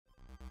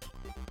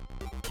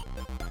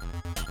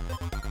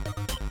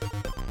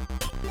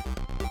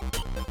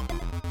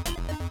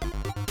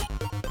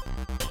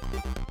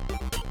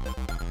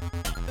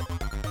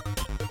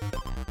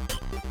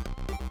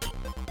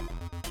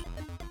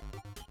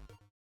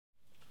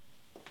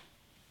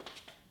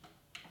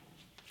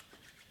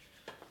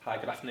Hi,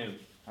 good afternoon.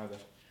 Hi there.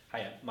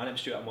 Hiya, my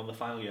name's Stuart. I'm one of the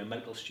final year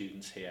medical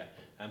students here.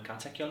 Can I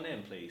take your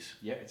name, please?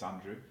 Yeah, it's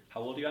Andrew.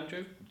 How old are you, Andrew?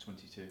 I'm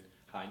 22.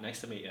 Hi,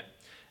 nice to meet you.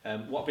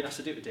 What I've been asked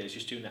to do today is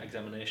just doing an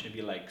examination of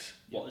your legs.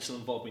 What this will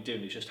involve me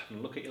doing is just having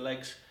a look at your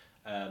legs,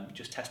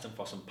 just testing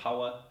for some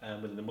power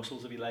within the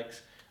muscles of your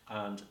legs,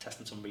 and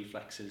testing some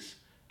reflexes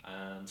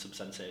and some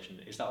sensation.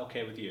 Is that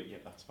okay with you? Yeah,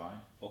 that's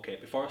fine. Okay,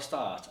 before I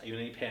start, are you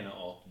in any pain at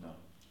all? No.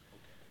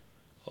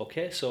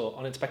 Okay, so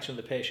on inspection of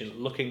the patient,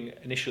 looking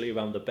initially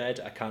around the bed,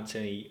 I can't see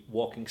any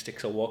walking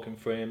sticks or walking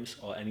frames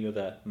or any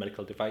other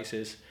medical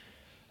devices.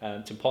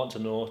 It's important to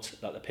note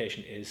that the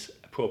patient is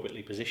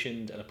appropriately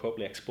positioned and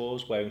appropriately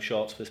exposed, wearing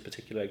shorts for this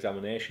particular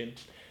examination.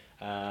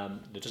 There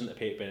doesn't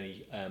appear to be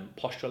any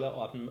postural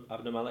or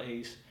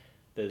abnormalities.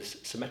 There's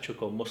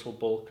symmetrical muscle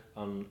bulk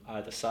on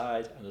either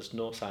side, and there's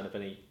no sign of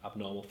any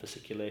abnormal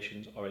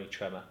fasciculations or any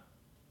tremor.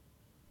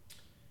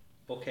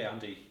 Okay,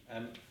 Andy,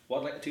 what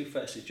I'd like to do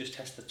first is just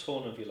test the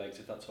tone of your legs,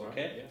 if that's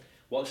okay. Right, yeah.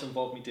 What this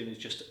involves me doing is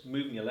just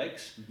moving your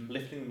legs,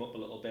 lifting them up a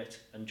little bit,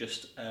 and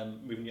just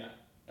moving your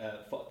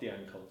foot at the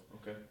ankle.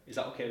 Okay. Is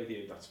that okay with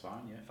you? That's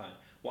fine, yeah. Fine.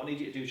 What I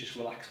need you to do is just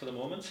relax for the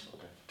moment.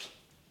 Okay.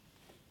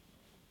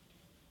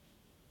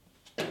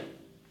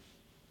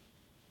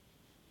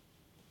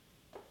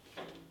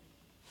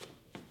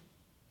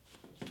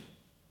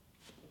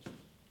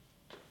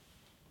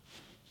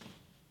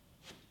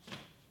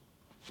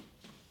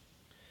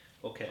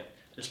 Okay,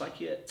 just like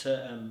you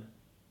to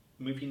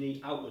move your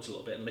knee outwards a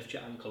little bit and lift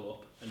your ankle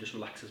up and just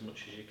relax as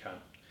much as you can.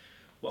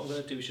 What I'm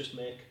going to do is just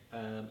make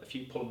a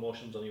few pull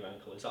motions on your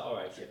ankle. Is that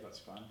alright? Yeah, that's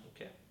fine.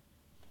 Okay.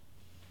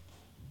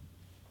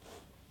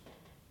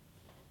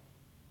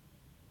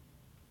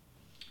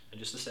 And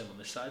just the same on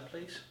this side,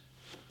 please.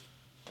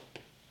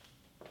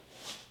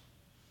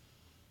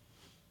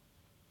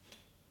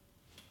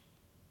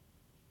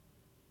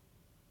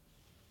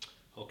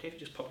 Okay, if you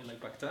just pop your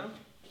leg back down.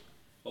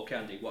 Okay,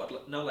 Andy, what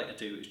I'd now like to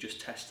do is just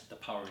test the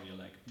power in your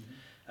leg.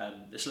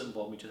 This will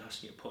involve me just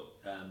asking you to put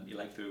your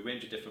leg through a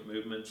range of different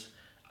movements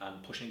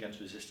and pushing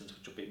against resistance,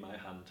 which will be my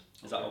hand.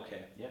 Is that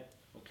okay? Yeah.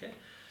 Okay.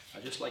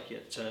 I'd just like you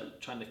to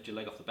try and lift your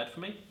leg off the bed for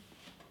me.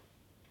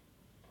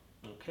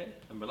 Okay,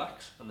 and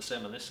relax. And the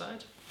same on this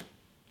side.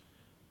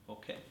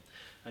 Okay.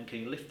 And can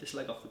you lift this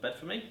leg off the bed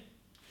for me?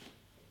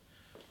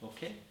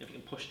 Okay. If you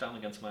can push down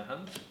against my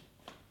hand.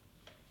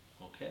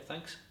 Okay,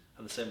 thanks.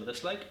 And the same with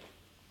this leg.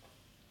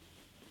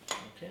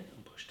 Okay,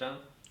 and push down.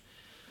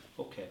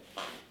 Okay.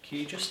 Can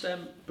you just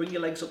bring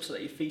your legs up so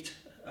that your feet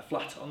are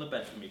flat on the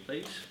bed for me,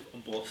 please,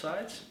 on both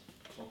sides.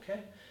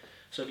 Okay.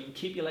 So if you can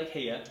keep your leg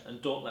here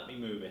and don't let me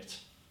move it.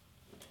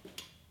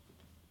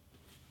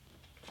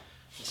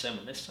 The same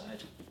on this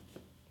side.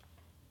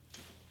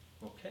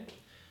 Okay.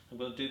 I'm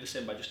going to do the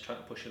same by just trying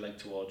to push your leg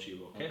towards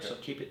you. Okay. So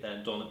keep it there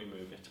and don't let me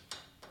move it.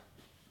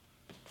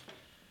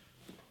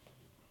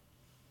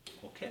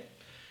 Okay.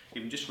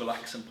 You can just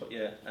relax and put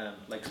your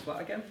legs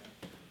flat again.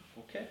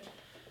 Okay.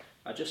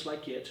 I'd just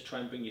like you to try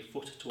and bring your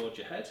foot towards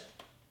your head.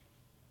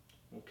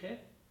 Okay.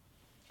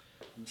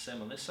 And the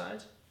same on this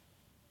side.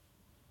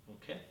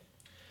 Okay.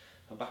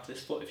 And back to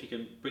this foot. If you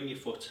can bring your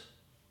foot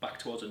back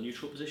towards a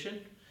neutral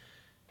position.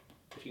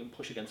 If you can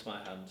push against my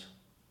hand.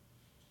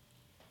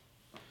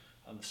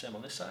 And the same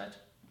on this side.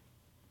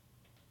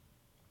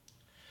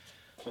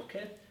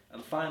 Okay.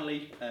 And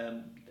finally,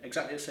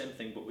 exactly the same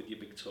thing but with your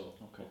big toe.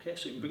 Okay.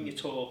 So you can bring your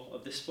toe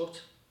of this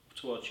foot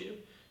towards you. You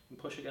can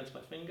push against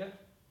my finger.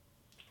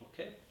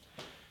 Okay.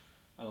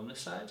 And on this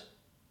side.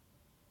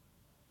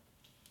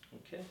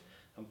 Okay.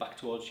 And back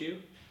towards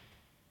you.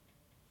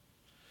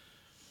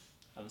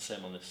 And the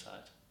same on this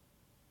side.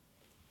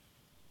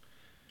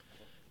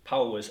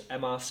 Power was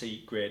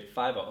MRC grade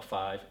 5 out of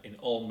 5 in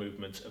all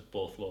movements of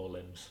both lower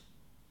limbs.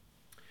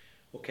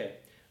 Okay.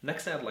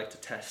 Next thing I'd like to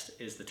test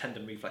is the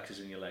tendon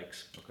reflexes in your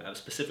legs,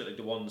 specifically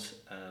the ones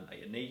at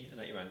your knee and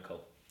at your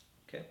ankle.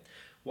 Okay.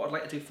 What I'd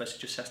like to do first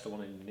is just test the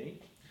one in your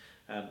knee.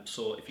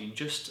 So if you can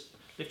just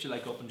lift your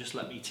leg up and just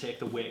let me take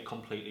the weight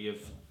completely of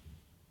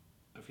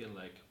your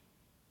leg.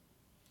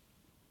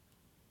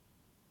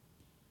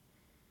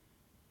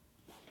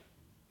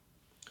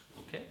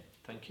 Okay,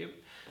 thank you.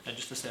 And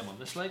just the same on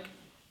this leg.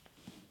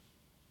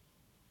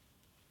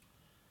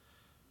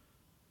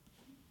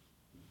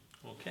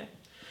 Okay.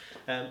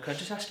 Can I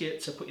just ask you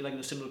to put your leg in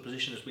a similar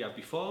position as we had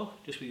before,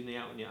 just with your knee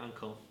out and your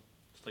ankle,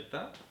 just like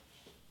that.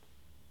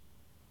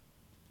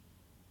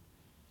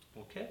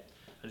 Okay,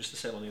 and just the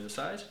same on the other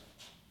side.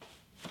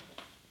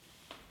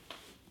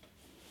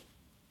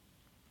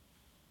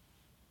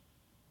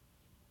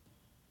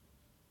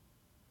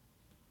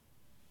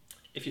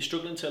 If you're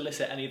struggling to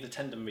elicit any of the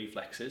tendon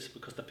reflexes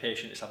because the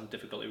patient is having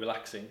difficulty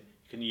relaxing,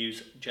 you can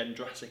use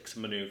Gendrasic's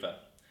manoeuvre.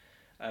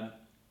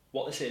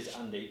 What this is,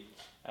 Andy,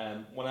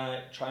 when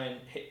I try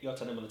and hit your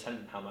tendon with a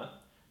tendon hammer,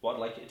 what I'd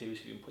like you to do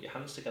is you can put your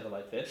hands together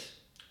like this,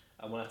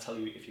 and when I tell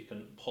you if you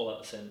can pull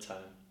at the same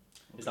time.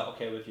 Is that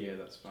okay with you? Yeah,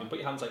 that's fine. You can put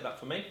your hands like that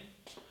for me.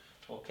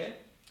 Okay,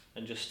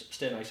 and just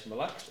stay nice and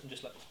relaxed and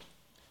just let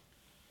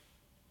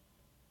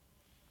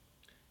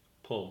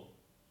pull.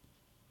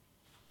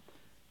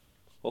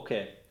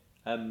 Okay,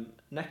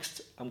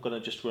 Next, I'm going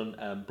to just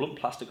run blunt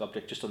plastic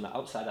object just on the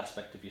outside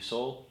aspect of your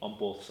sole on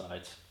both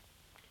sides.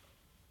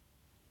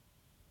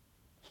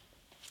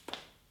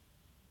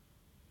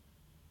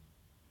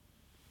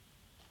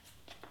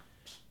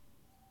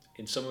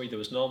 In summary, there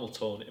was normal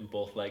tone in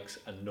both legs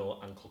and no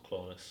ankle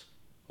clonus.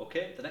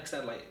 Okay, the next thing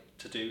I'd like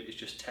to do is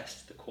just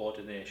test the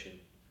coordination.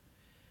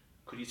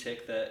 Could you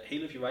take the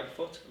heel of your right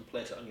foot and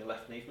place it on your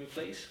left knee for me,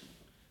 please?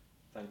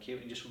 Thank you,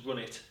 and just run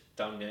it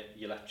down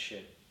your left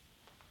shin.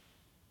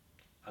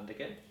 And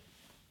again.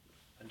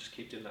 And just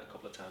keep doing that a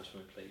couple of times for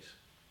me, please.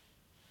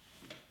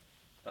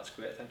 That's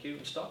great, thank you,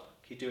 and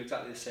stop. Can you do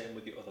exactly the same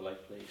with your other leg,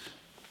 please?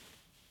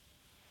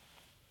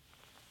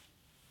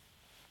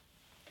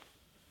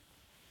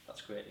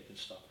 That's great, you can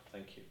stop,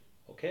 thank you.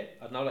 Okay,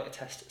 I'd now like to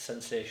test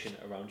sensation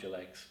around your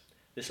legs.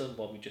 This will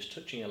involve me just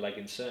touching your leg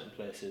in certain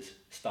places,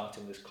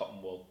 starting with this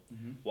cotton wool.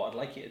 What I'd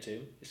like you to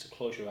do is to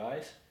close your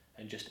eyes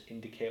and just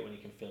indicate when you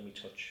can feel me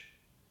touch.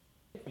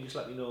 Can you just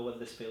let me know whether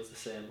this feels the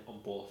same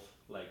on both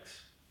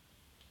legs?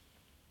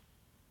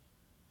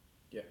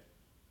 Yeah.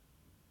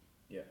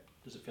 Yeah.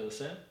 Does it feel the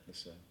same? The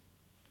same.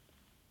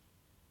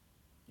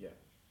 Yeah.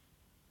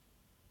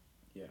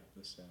 Yeah,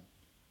 the same.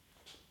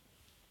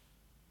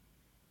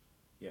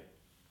 Yeah.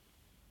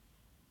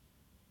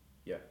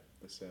 Yeah,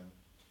 the same.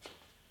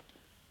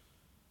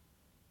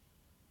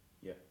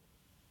 Yeah.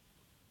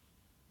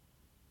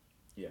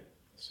 Yeah,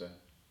 the same.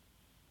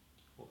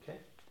 Okay.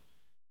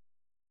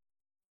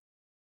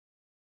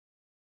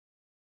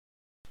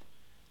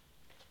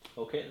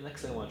 Okay, the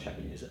next thing I want to check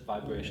is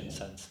vibration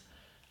sense.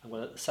 I'm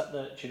going to set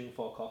the tuning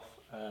fork off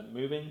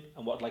moving,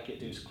 and what I'd like you to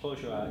do is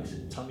close your eyes,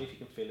 tell me if you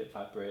can feel it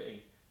vibrating,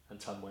 and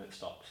tell me when it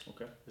stops.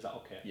 Okay. Is that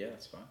okay? Yeah,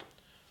 that's fine.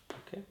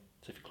 Okay,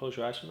 so if you close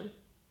your eyes for me.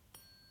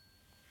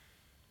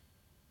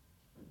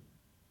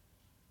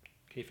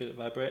 Can you feel it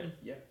vibrating?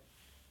 Yeah.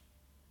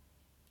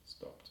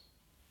 Stopped.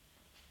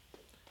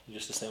 And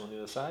just the same on the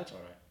other side?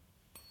 Alright.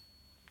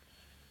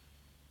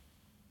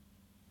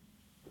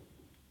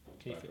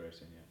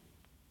 Vibrating, yeah.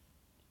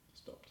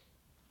 Stopped.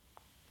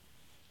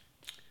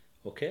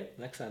 Okay,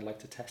 next thing I'd like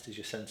to test is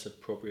your sense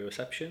of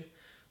proprioception.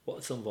 What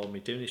this will involve me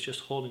doing is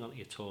just holding onto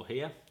your toe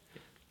here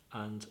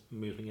and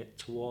moving it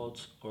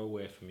towards or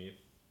away from you.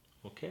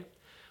 Okay,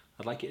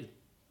 I'd like you to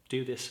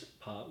do this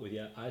part with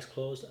your eyes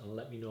closed and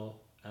let me know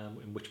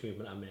in which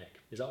movement I make.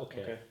 Is that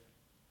okay? Okay.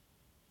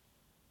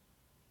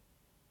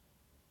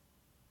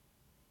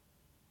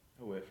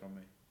 Away from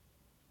me.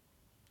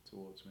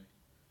 Towards me.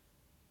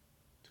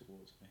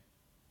 Towards me.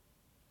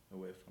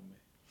 Away from me.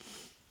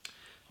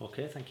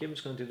 Okay, thank you. I'm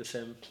just going to do the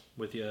same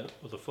with your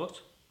other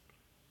foot.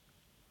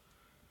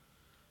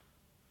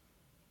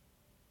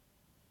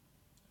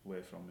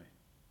 Away from me.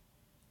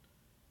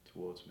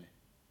 Towards me.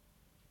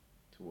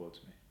 Towards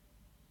me.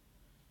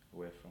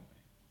 Away from me.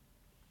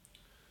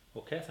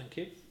 Okay, thank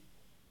you.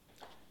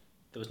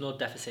 There was no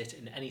deficit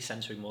in any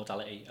sensory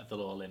modality of the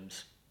lower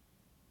limbs.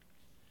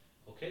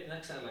 Okay, the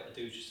next thing I'd like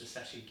to do is just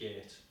assess your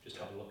gait. Just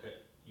have a look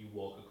at you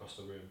walk across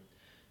the room.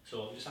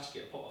 So I'll just ask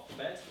you to pop off the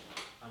bed,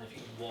 and if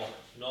you can walk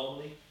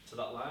normally to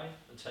that line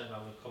and turn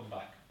around and come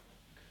back.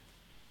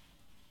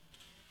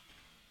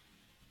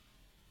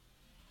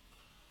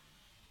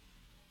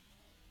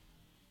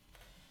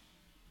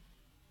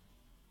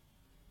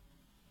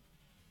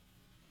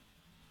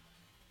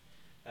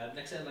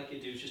 Next thing I'd like you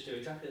to do is just do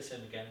exactly the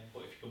same again,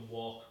 but if you can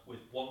walk with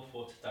one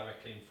foot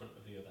directly in front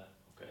of the other.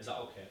 Okay. Is that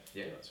okay?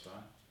 Yeah, that's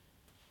fine.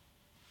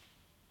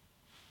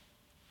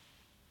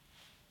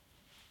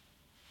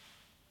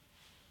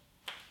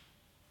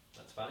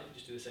 That's fine, you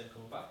just do the same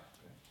coming back.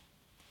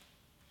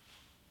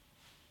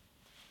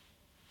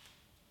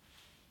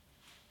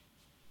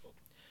 Okay.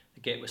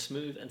 The gait was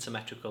smooth and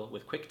symmetrical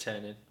with quick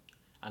turning,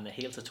 and the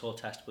heel to toe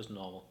test was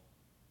normal.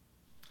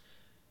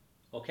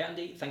 Okay,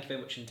 Andy, thank you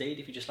very much indeed.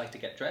 If you'd just like to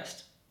get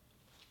dressed.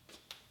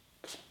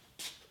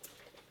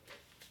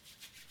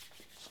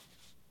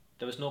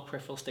 There was no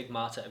peripheral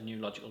stigmata of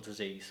neurological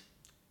disease.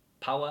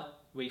 Power,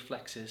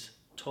 reflexes,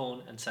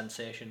 tone and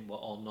sensation were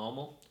all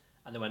normal,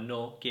 and there were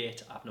no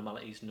gait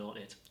abnormalities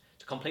noted.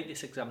 To complete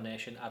this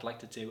examination, I'd like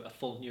to do a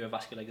full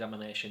neurovascular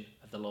examination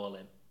of the lower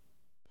limb.